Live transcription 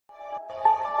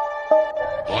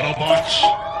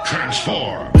Autobots,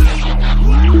 transform!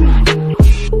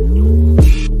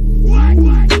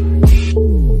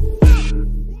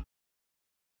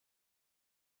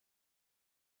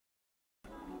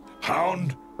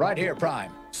 Hound? Right here,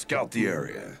 Prime. Scout the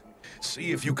area.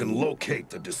 See if you can locate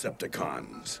the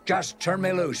Decepticons. Just turn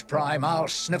me loose, Prime. I'll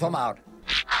sniff them out.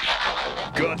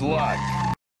 Good luck.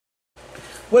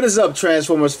 What is up,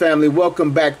 Transformers family?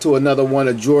 Welcome back to another one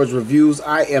of George Reviews.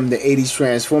 I am the 80s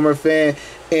Transformer fan,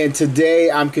 and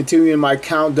today I'm continuing my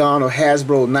countdown of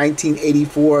Hasbro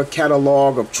 1984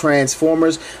 catalog of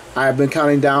Transformers. I've been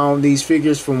counting down these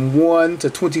figures from 1 to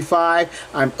 25.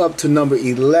 I'm up to number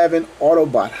 11,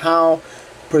 Autobot Hound,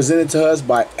 presented to us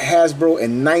by Hasbro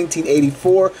in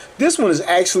 1984. This one is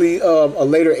actually a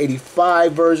later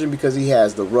 85 version because he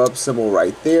has the rub symbol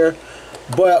right there.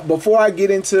 But before I get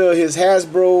into his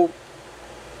Hasbro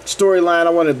storyline, I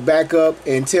want to back up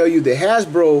and tell you that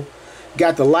Hasbro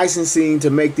got the licensing to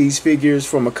make these figures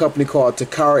from a company called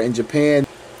Takara in Japan.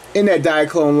 In that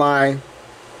Diaclone line,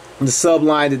 the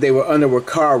subline that they were under were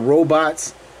car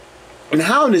robots. And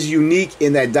Hound is unique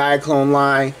in that Diaclone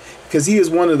line because he is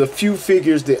one of the few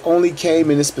figures that only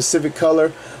came in a specific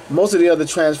color. Most of the other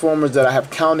Transformers that I have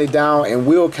counted down and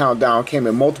will count down came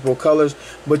in multiple colors,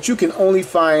 but you can only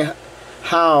find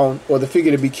Hound, or the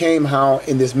figure that became Hound,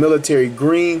 in this military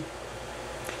green.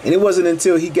 And it wasn't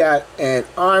until he got an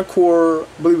encore,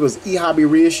 I believe it was E-Hobby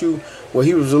reissue, where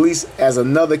he was released as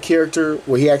another character,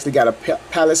 where he actually got a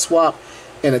palette swap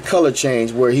and a color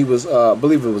change, where he was, I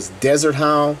believe it was Desert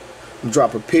Hound.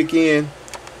 Drop a pic in.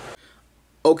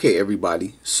 Okay,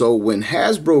 everybody, so when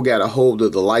Hasbro got a hold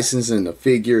of the license and the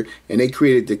figure and they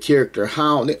created the character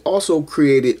Hound, they also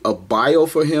created a bio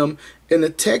for him and a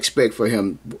tech spec for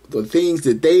him, the things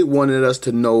that they wanted us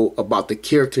to know about the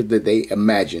character that they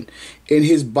imagined. And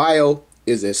his bio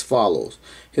is as follows.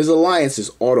 His alliance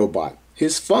is Autobot.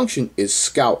 His function is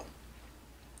Scout.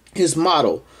 His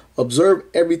motto, observe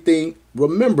everything,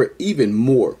 remember even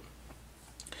more.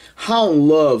 Hound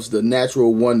loves the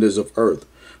natural wonders of Earth,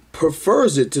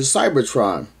 prefers it to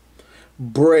Cybertron.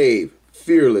 Brave,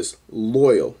 fearless,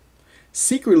 loyal,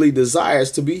 secretly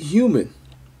desires to be human.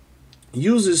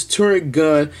 Uses turret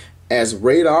gun as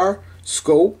radar,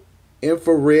 scope,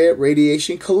 infrared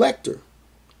radiation collector.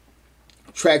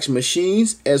 Tracks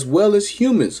machines as well as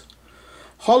humans.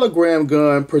 Hologram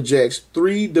gun projects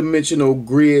three-dimensional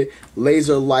grid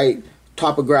laser light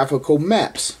topographical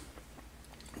maps.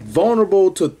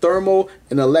 Vulnerable to thermal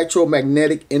and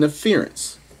electromagnetic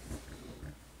interference.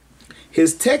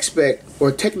 His tech spec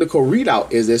or technical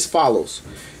readout is as follows.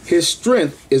 His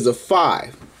strength is a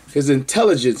 5. His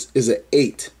intelligence is an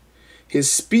 8. His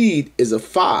speed is a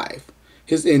 5.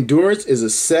 His endurance is a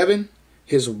 7.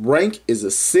 His rank is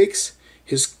a 6.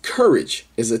 His courage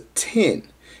is a 10.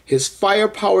 His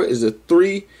firepower is a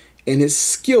 3. And his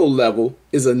skill level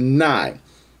is a 9.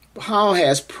 Hound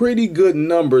has pretty good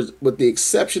numbers with the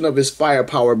exception of his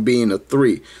firepower being a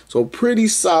 3. So pretty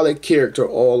solid character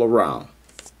all around.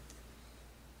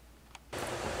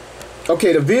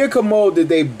 Okay, the vehicle mode that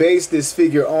they based this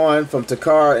figure on from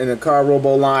Takara and the Car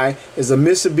Robo line is a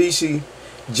Mitsubishi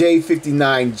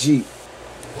J59 Jeep.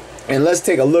 And let's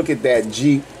take a look at that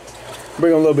Jeep.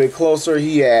 Bring him a little bit closer.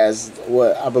 He has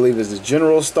what I believe is the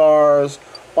General Stars,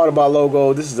 Autobot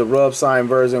logo. This is the rub sign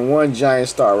version. One giant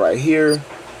star right here.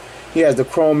 He has the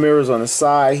chrome mirrors on the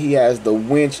side. He has the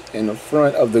winch in the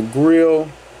front of the grille.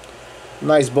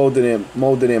 Nice molded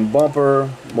in bumper,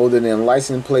 molded in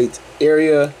license plate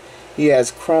area. He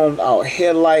has chromed out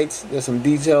headlights. There's some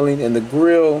detailing in the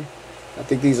grille. I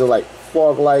think these are like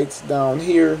fog lights down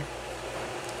here.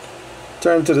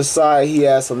 Turn to the side. He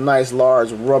has some nice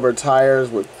large rubber tires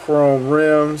with chrome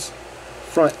rims,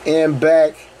 front and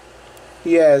back.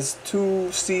 He has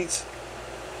 2 seats.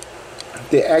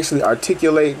 They actually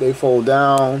articulate. They fold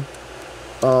down.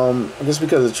 I guess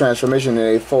because of the transformation,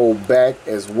 they fold back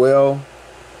as well.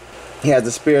 He has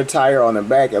the spare tire on the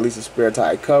back, at least a spare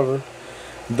tire cover.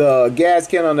 The gas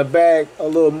can on the back, a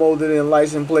little molded in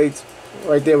license plates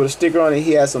right there with a sticker on it.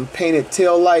 He has some painted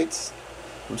tail lights.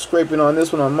 I'm scraping on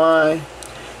this one on mine.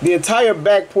 The entire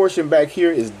back portion back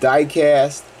here is die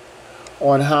cast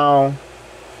on Hound.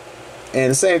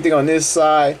 And the same thing on this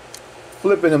side.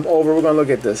 Flipping him over, we're going to look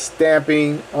at the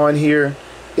stamping on here.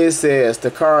 It says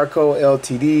Takara Co.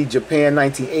 Ltd. Japan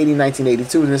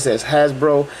 1980-1982. And it says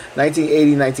Hasbro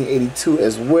 1980-1982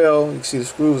 as well. You can see the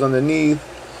screws underneath.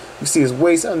 You can see his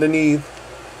waist underneath.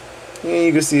 And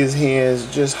you can see his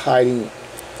hands just hiding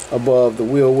above the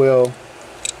wheel well.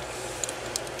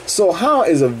 So Hound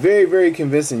is a very, very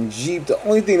convincing Jeep. The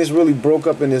only thing that's really broke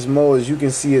up in this mode is you can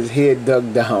see his head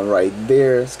dug down right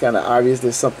there. It's kind of obvious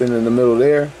there's something in the middle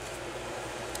there.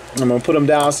 I'm gonna put him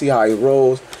down, see how he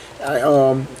rolls.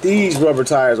 These rubber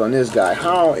tires on this guy,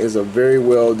 Hound is a very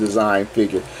well designed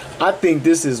figure. I think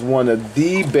this is one of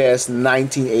the best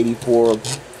 1984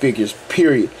 figures,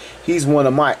 period. He's one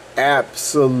of my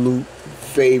absolute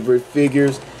favorite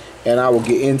figures, and I will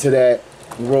get into that.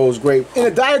 Rolls great. In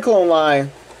the Diaclone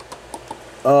line,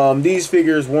 these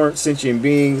figures weren't sentient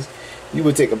beings. You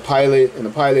would take a pilot, and the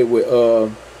pilot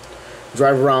would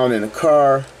drive around in a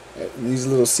car. These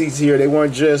little seats here, they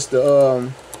weren't just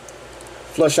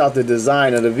flush out the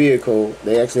design of the vehicle.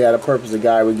 They actually had a purpose. The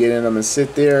guy would get in them and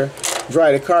sit there,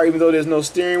 drive the car, even though there's no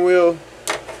steering wheel.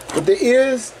 But there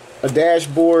is a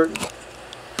dashboard.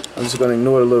 I'm just going to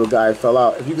ignore the little guy who fell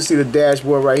out. If you can see the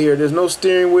dashboard right here, there's no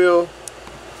steering wheel,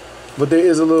 but there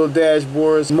is a little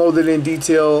dashboard. It's molded in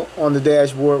detail on the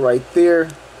dashboard right there.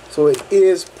 So it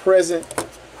is present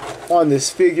on this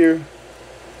figure.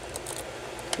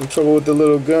 In trouble with the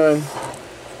little gun.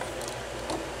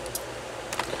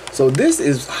 So this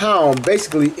is Hound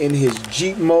basically in his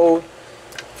Jeep mode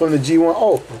from the G1.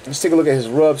 Oh, let's take a look at his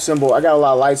rub symbol. I got a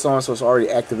lot of lights on, so it's already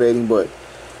activating, but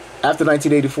after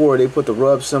 1984 they put the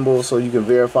rub symbol so you can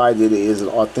verify that it is an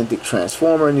authentic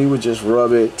Transformer, and you would just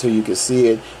rub it till you can see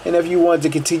it. And if you wanted to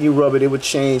continue rub it, it would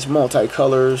change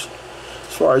multicolors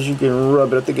as far as you can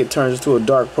rub it. I think it turns into a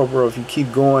dark purple if you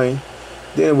keep going.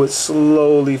 Then it would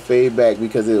slowly fade back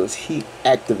because it was heat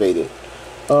activated.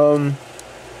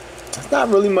 There's not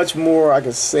really much more I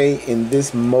can say in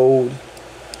this mode,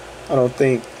 I don't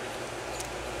think.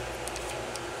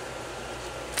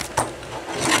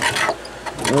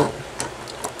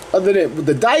 Other than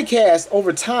the die cast,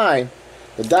 over time,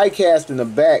 the die cast in the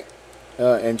back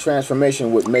and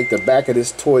transformation would make the back of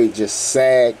this toy just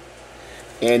sag,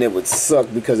 and it would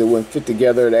suck because it wouldn't fit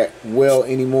together that well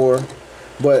anymore.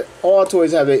 But all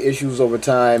toys have their issues over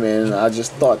time, and I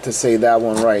just thought to say that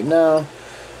one right now.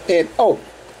 And oh,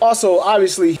 also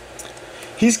obviously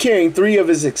he's carrying 3 of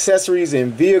his accessories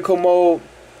in vehicle mode,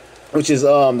 which is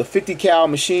the 50 cal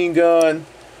machine gun,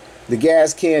 the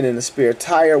gas can, and the spare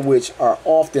tire, which are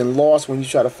often lost when you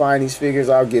try to find these figures.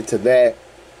 I'll get to that.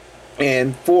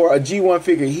 And for a G1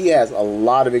 figure, he has a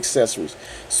lot of accessories.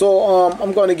 So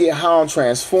I'm going to get Hound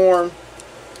transformed,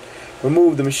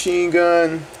 remove the machine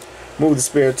gun, remove the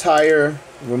spare tire,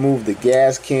 remove the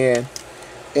gas can,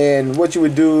 and what you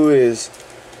would do is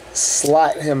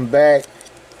slot him back,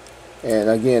 and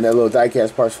again that little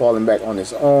die-cast part's falling back on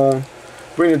its own.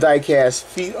 Bring the die-cast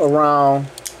feet around,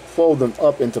 fold them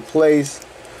up into place,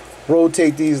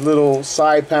 rotate these little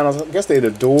side panels. I guess they're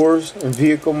the doors in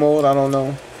vehicle mode, I don't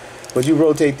know, but you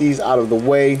rotate these out of the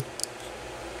way.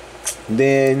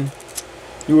 Then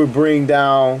you would bring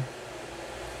down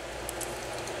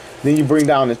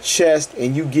the chest,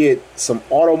 and you get some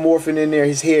automorphing in there.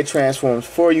 His head transforms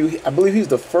for you. I believe he's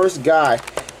the first guy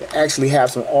to actually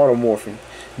have some automorphing.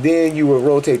 Then you would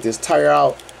rotate this tire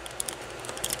out,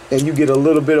 and you get a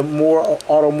little bit of more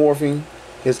automorphing.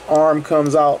 His arm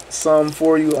comes out some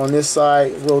for you on this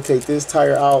side. Rotate this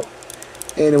tire out,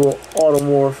 and it will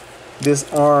automorph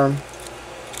this arm.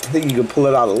 I think you can pull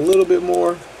it out a little bit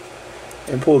more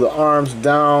and pull the arms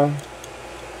down.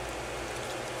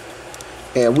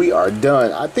 And we are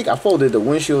done. I think I folded the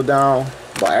windshield down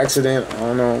by accident. I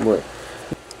don't know, but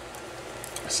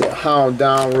set Hound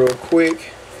down real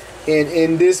quick. And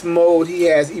in this mode, he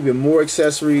has even more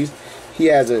accessories. He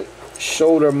has a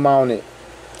shoulder mounted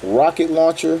rocket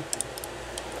launcher.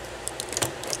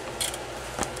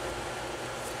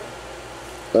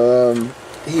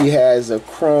 He has a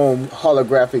chrome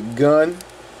holographic gun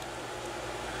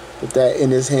with that in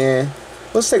his hand.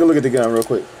 Let's take a look at the gun real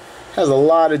quick. Has a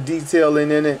lot of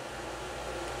detailing in it.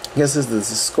 I guess this is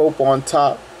the scope on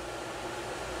top.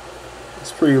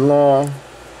 It's pretty long.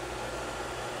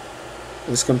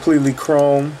 It's completely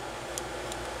chrome,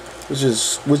 which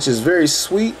is very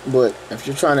sweet. But if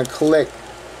you're trying to collect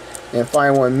and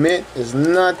find one mint, it's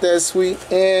not that sweet.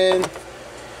 And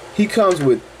he comes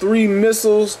with 3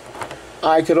 missiles.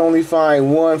 I could only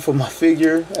find one for my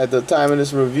figure at the time of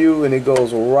this review, and it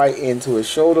goes right into a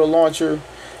shoulder launcher.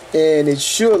 And it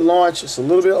should launch. It's a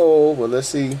little bit old, but let's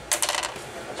see.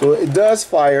 So it does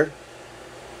fire,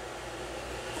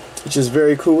 which is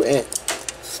very cool. And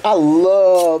I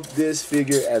love this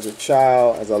figure as a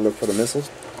child as I look for the missiles.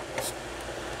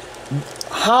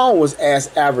 Hound was as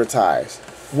advertised.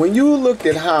 When you looked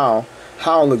at Hound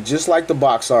looked just like the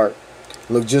box art,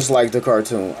 looked just like the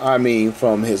cartoon. I mean,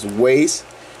 from his waist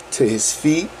to his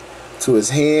feet to his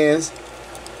hands,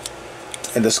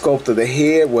 and the sculpt of the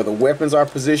head, where the weapons are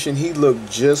positioned, he looked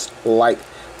just like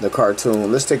the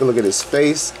cartoon. Let's take a look at his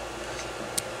face.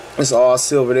 It's all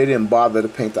silver. They didn't bother to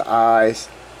paint the eyes.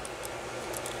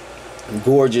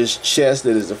 gorgeous chest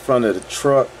that is the front of the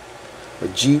truck or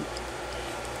Jeep.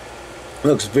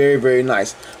 Looks very, very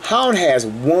nice. Hound has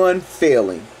one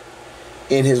failing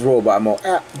in his robot mode,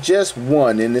 just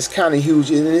one, and it's kind of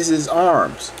huge, and it's his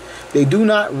arms. They do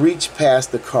not reach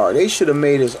past the car. They should have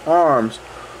made his arms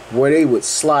where they would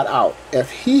slot out.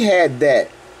 If he had that,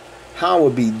 Hound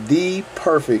would be the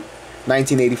perfect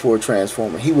 1984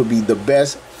 Transformer. He would be the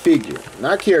best figure,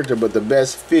 not character, but the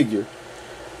best figure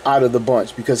out of the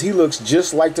bunch, because he looks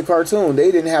just like the cartoon.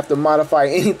 They didn't have to modify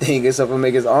anything except for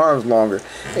make his arms longer.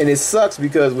 And it sucks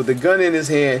because with the gun in his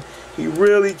hand, he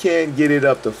really can't get it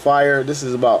up to fire. This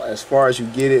is about as far as you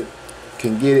can get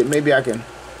it. Maybe I can.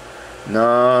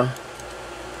 Nah,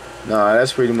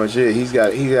 that's pretty much it. He's got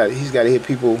to hit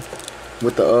people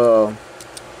with the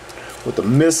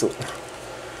missile.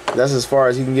 That's as far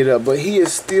as he can get it up. But he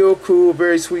is still cool,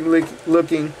 very sweet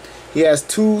looking. He has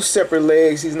two separate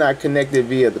legs. He's not connected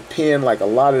via the pin like a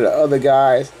lot of the other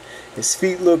guys. His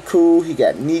feet look cool. He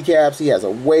got kneecaps. He has a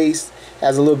waist.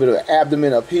 Has a little bit of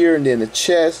abdomen up here and then the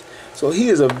chest. So he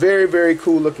is a very, very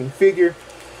cool looking figure.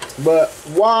 But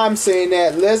while I'm saying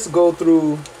that, let's go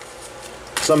through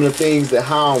some of the things that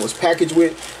Hound was packaged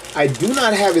with. I do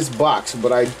not have his box,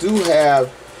 but I do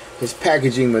have his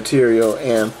packaging material.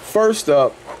 And first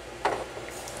up,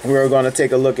 we're going to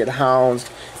take a look at Hound's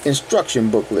instruction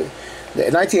booklet. The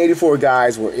 1984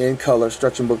 guys were in color.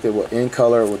 Instruction booklet were in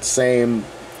color with the same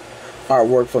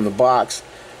artwork from the box.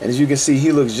 And as you can see,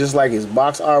 he looks just like his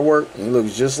box artwork, and he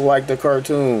looks just like the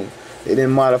cartoon. They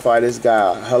didn't modify this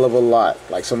guy a hell of a lot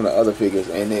like some of the other figures,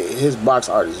 and his box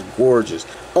art is gorgeous.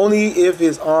 Only if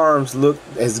his arms looked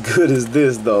as good as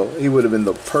this, though, he would have been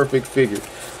the perfect figure.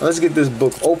 Now, let's get this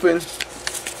book open.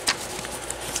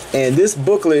 And this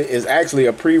booklet is actually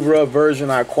a pre-rub version.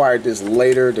 I acquired this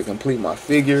later to complete my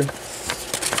figure.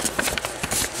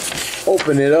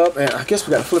 Open it up, and I guess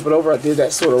we gotta flip it over. I did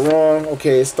that sort of wrong.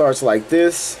 Okay, it starts like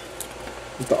this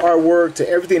with the artwork to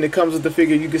everything that comes with the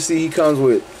figure. You can see he comes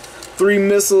with 3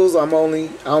 missiles. I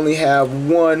only have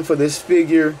 1 for this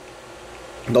figure.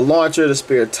 The launcher, the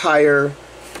spare tire,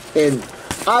 and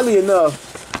oddly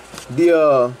enough,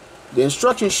 the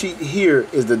instruction sheet here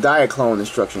is the Diaclone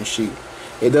instruction sheet.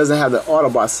 It doesn't have the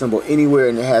Autobot symbol anywhere,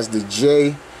 and it has the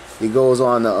J that goes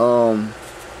on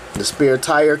the spare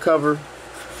tire cover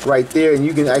right there, and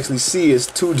you can actually see it's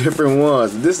 2 different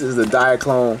ones. This is the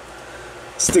Diaclone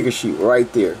sticker sheet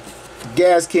right there.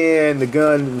 Gas can, the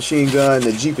gun, the machine gun,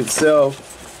 the Jeep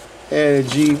itself, and the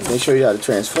Jeep. They show you how to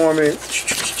transform it,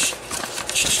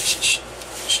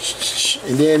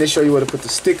 and then they show you where to put the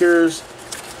stickers.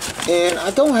 And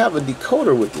I don't have a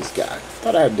decoder with this guy. I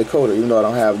thought I had a decoder, even though I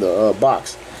don't have the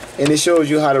box. And it shows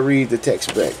you how to read the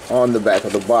text spec on the back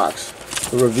of the box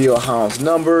to reveal Hound's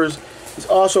numbers. It's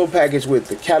also packaged with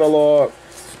the catalog.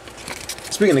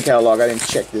 Speaking of catalog, I didn't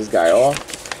check this guy off,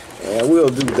 and we'll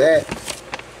do that.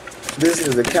 This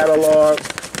is the catalog.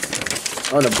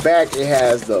 On the back, it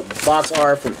has the box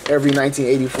art from every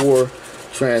 1984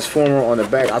 Transformer. On the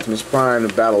back, Optimus Prime,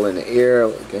 the battle in the air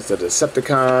against the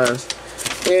Decepticons.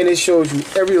 And it shows you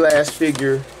every last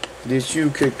figure that you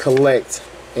could collect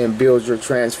and build your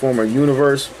Transformer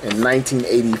universe in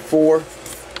 1984.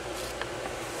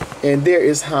 And there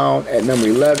is Hound at number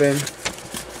 11.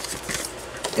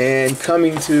 And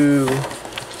coming to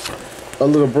a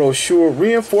little brochure,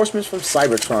 reinforcements from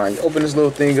Cybertron. You open this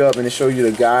little thing up and it shows you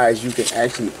the guys you can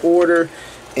actually order.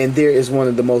 And there is one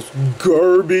of the most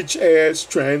garbage ass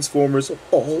Transformers of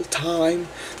all time,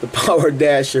 the Power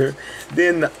Dasher,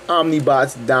 then the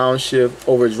Omnibots Downshift,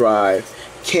 Overdrive,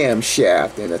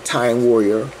 Camshaft, and a Time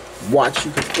Warrior watch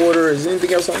you can order. Is there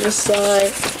anything else on this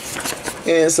side?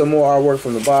 And some more artwork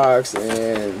from the box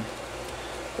and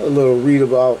a little read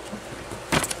about,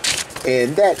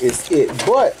 and that is it.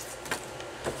 But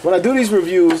when I do these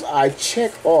reviews, I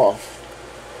check off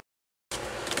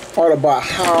Autobot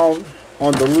Hound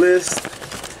on the list.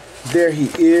 There he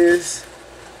is.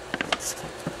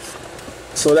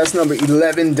 So that's number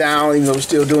 11 down, even though we're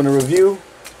still doing a review.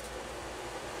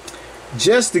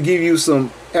 Just to give you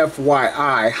some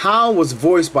FYI, Hound was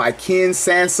voiced by Ken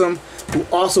Sansom, who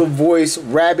also voiced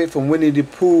Rabbit from Winnie the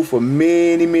Pooh for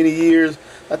many, many years.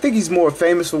 I think he's more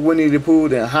famous for Winnie the Pooh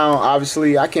than Hound,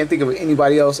 obviously. I can't think of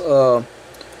anybody else that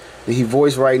he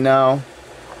voiced right now.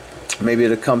 Maybe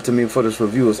it'll come to me before this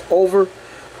review is over.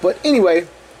 But anyway,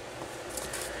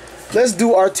 let's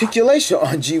do articulation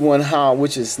on G1 Hound,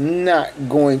 which is not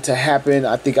going to happen.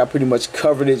 I think I pretty much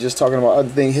covered it just talking about other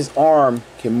things. His arm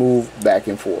can move back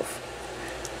and forth.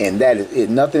 And that is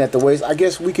it. Nothing at the waist. I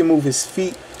guess we can move his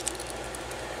feet.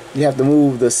 You have to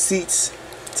move the seats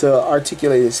to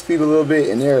articulate his feet a little bit.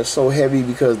 And they're so heavy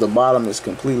because the bottom is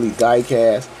completely die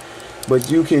cast. but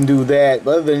you can do that.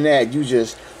 But other than that, you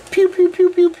just pew pew pew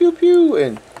pew pew pew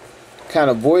and kind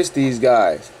of voice these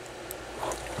guys.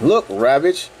 Look,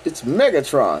 Ravage, it's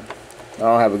Megatron. I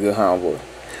don't have a good Hound voice.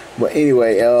 But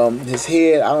anyway, his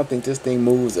head, I don't think this thing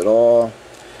moves at all.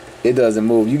 It doesn't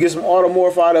move. You get some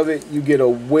automorph out of it, you get a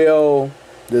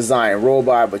well-designed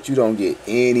robot, but you don't get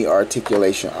any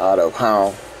articulation out of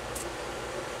Hound.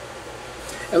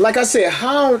 And like I said,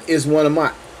 Hound is one of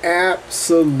my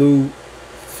absolute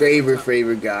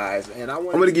favorite guys. And I'm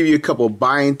going to give you a couple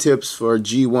buying tips for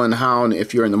G1 Hound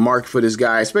if you're in the market for this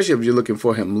guy, especially if you're looking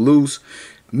for him loose.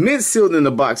 Mid-sealed in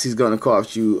the box, he's going to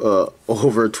cost you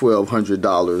over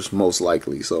 $1,200 most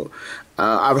likely. So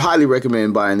I would highly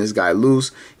recommend buying this guy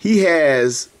loose. He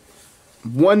has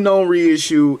one known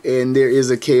reissue, and there is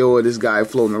a KO of this guy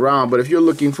floating around. But if you're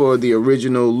looking for the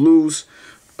original loose,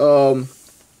 when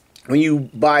you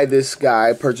buy this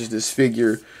guy, purchase this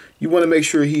figure, you want to make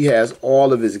sure he has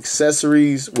all of his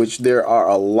accessories, which there are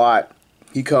a lot.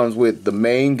 He comes with the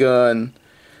main gun,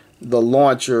 the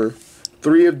launcher,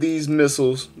 3 of these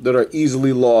missiles that are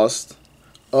easily lost.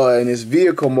 In his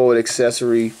vehicle mode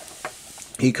accessory,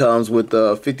 he comes with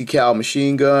the 50 cal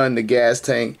machine gun, the gas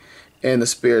tank, and the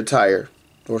spare tire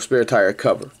or spare tire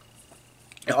cover.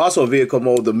 And also vehicle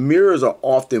mode, the mirrors are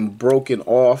often broken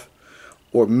off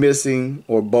or missing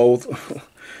or both.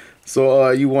 So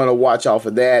you want to watch out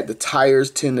for that. The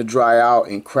tires tend to dry out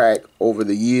and crack over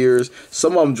the years.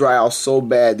 Some of them dry out so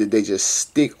bad that they just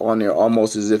stick on there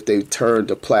almost as if they've turned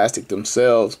to plastic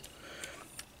themselves.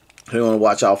 You want to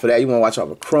watch out for that. You want to watch out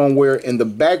for chrome wear. In the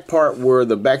back part where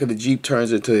the back of the Jeep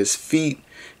turns into his feet,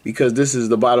 because this is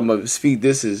the bottom of his feet,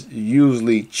 this is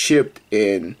usually chipped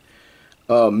and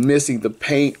missing the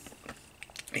paint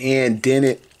and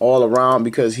dented all around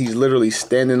because he's literally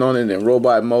standing on it in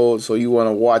robot mode. So you want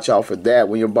to watch out for that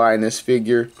when you're buying this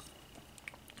figure.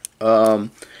 And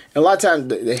a lot of times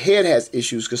the head has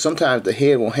issues because sometimes the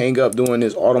head will hang up doing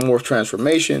this automorph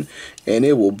transformation and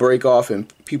it will break off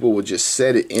and people will just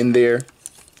set it in there.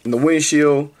 And the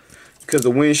windshield, because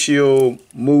the windshield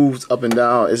moves up and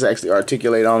down, it's actually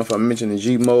articulated. I don't know if I mentioned in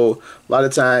G mode. A lot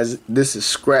of times this is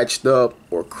scratched up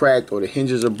or cracked or the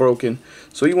hinges are broken.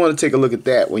 So you want to take a look at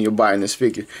that when you're buying this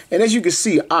figure. And as you can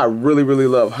see, I really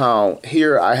love Hound.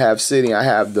 Here I have sitting, I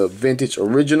have the vintage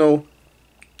original.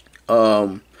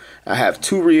 I have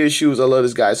 2 reissues. I love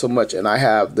this guy so much. And I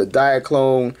have the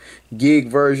Diaclone gig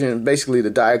version, basically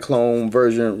the Diaclone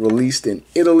version released in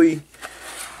Italy.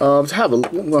 I'm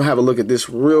gonna have a look at this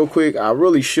real quick. I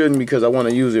really shouldn't because I want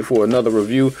to use it for another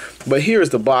review. But here's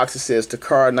the box. It says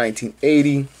Takara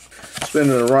 1980.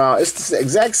 Spinning it around. It's the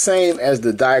exact same as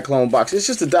the Diaclone box. It's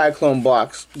just a Diaclone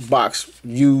box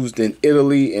used in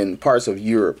Italy and parts of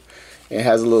Europe. It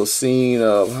has a little scene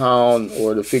of Hound,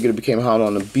 or the figure that became Hound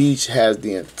on the beach. Has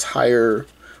the entire,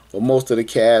 or most of the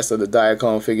cast of the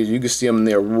Diaclone figures. You can see them in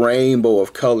their rainbow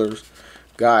of colors.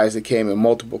 Guys that came in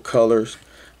multiple colors.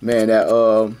 Man,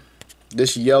 that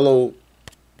this yellow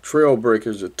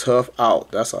Trailbreaker's a tough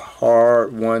out. That's a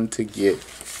hard one to get.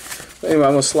 Anyway,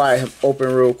 I'm gonna slide him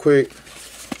open real quick.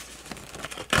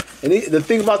 And the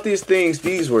thing about these things,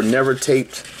 these were never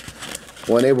taped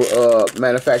when they were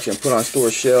manufactured and put on store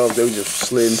shelves. They were just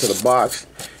slid into the box.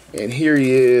 And here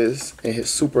he is in his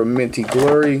super minty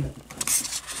glory.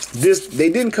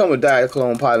 They didn't come with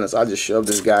Diaclone pilots. I just shoved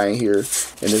this guy in here,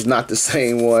 and it's not the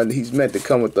same one. He's meant to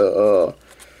come with the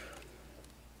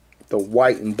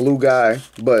white and blue guy.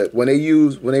 But when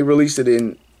they released it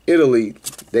in Italy,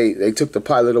 they took the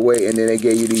pilot away, and then they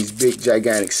gave you these big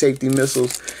gigantic safety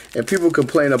missiles. And people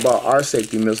complain about our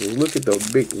safety missiles. Look at the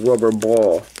big rubber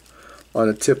ball on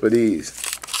the tip of these.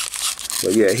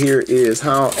 But yeah, here is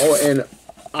Hound. Oh, and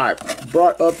I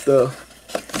brought up the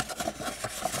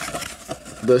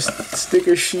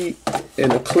sticker sheet in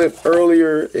the clip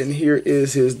earlier, and here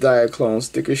is his Diaclone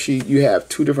sticker sheet. You have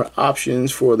 2 different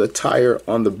options for the tire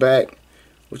on the back,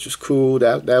 which is cool.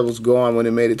 That was gone when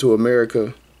it made it to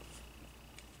America.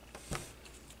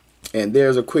 And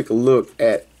there's a quick look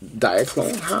at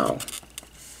Diaclone Hound,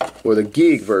 or the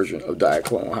gig version of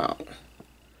Diaclone Hound.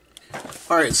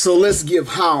 Alright, so let's give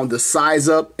Hound the size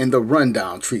up and the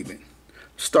rundown treatment.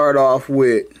 Start off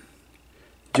with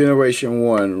Generation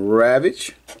 1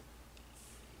 Ravage.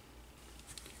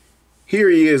 Here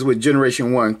he is with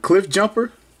Generation 1 Cliff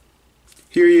Jumper.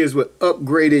 Here he is with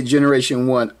upgraded Generation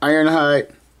 1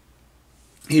 Ironhide.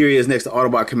 Here he is next to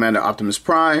Autobot Commander Optimus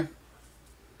Prime.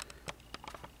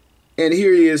 And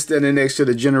here he is standing next to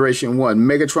the Generation 1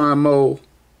 Megatron mode.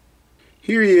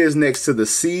 Here he is next to the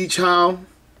Siege Hound.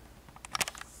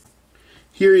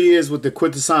 Here he is with the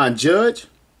Quintesson Judge.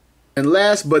 And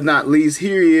last but not least,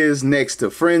 here he is next to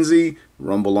Frenzy,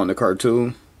 Rumble on the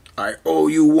cartoon. I owe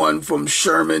you one from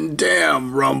Sherman.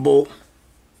 Damn, Rumble.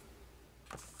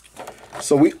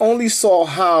 So we only saw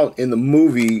Hound in the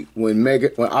movie when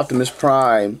Optimus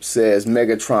Prime says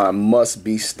Megatron must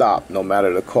be stopped no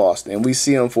matter the cost. And we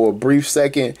see him for a brief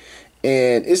second.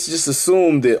 And it's just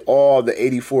assumed that all the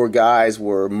 84 guys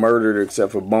were murdered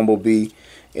except for Bumblebee.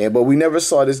 But we never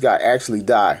saw this guy actually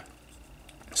die.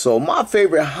 So my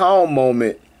favorite Hound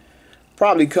moment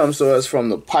probably comes to us from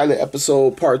the pilot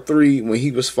episode, part 3, when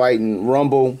he was fighting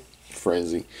Rumble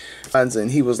Frenzy. And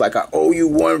he was like, I owe you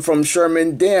one from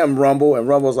Sherman. Damn, Rumble. And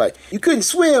Rumble was like, you couldn't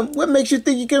swim. What makes you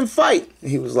think you can fight? And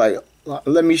he was like,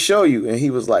 let me show you. And he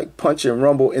was like punching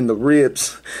Rumble in the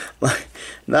ribs. Like,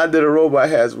 not that a robot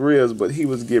has ribs, but he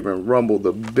was giving Rumble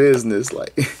the business.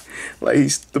 Like he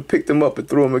picked him up and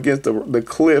threw him against the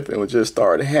cliff and would just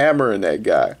start hammering that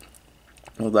guy.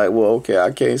 I was like, well, okay,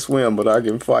 I can't swim, but I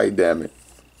can fight, damn it.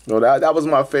 So that was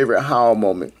my favorite Hound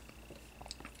moment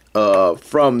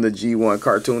from the G1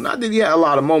 cartoon. Not that he had a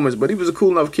lot of moments, but he was a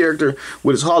cool enough character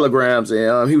with his holograms,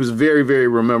 and he was very, very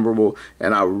memorable,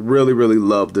 and I really, really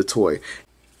loved the toy.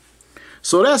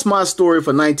 So that's my story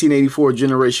for 1984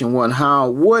 Generation 1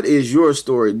 Hound. What is your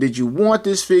story? Did you want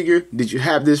this figure? Did you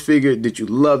have this figure? Did you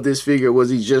love this figure? Was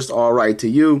he just all right to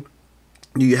you?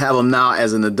 Do you have him now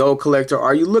as an adult collector?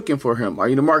 Are you looking for him? Are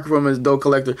you in the market for him as an adult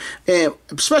collector? And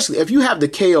especially if you have the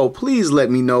KO, please let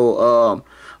me know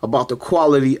about the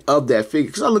quality of that figure,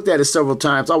 because I looked at it several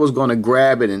times. I was going to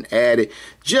grab it and add it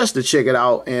just to check it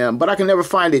out, but I can never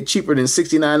find it cheaper than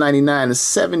 $69.99 and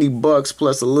 $70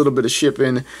 plus a little bit of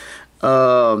shipping.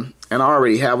 And I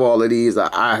already have all of these.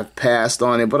 I have passed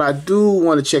on it, but I do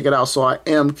want to check it out, so I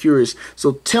am curious.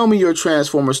 So tell me your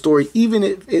Transformer story, even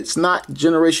if it's not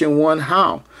Generation 1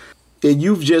 Hound, and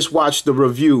you've just watched the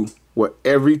review where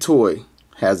every toy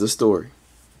has a story.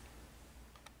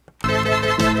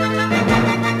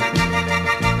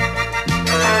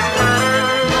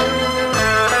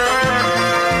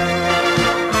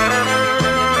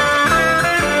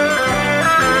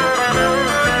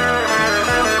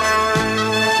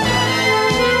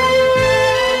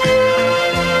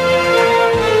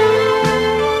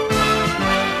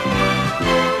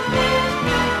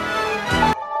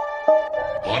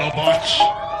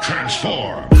 Autobots,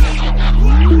 transform!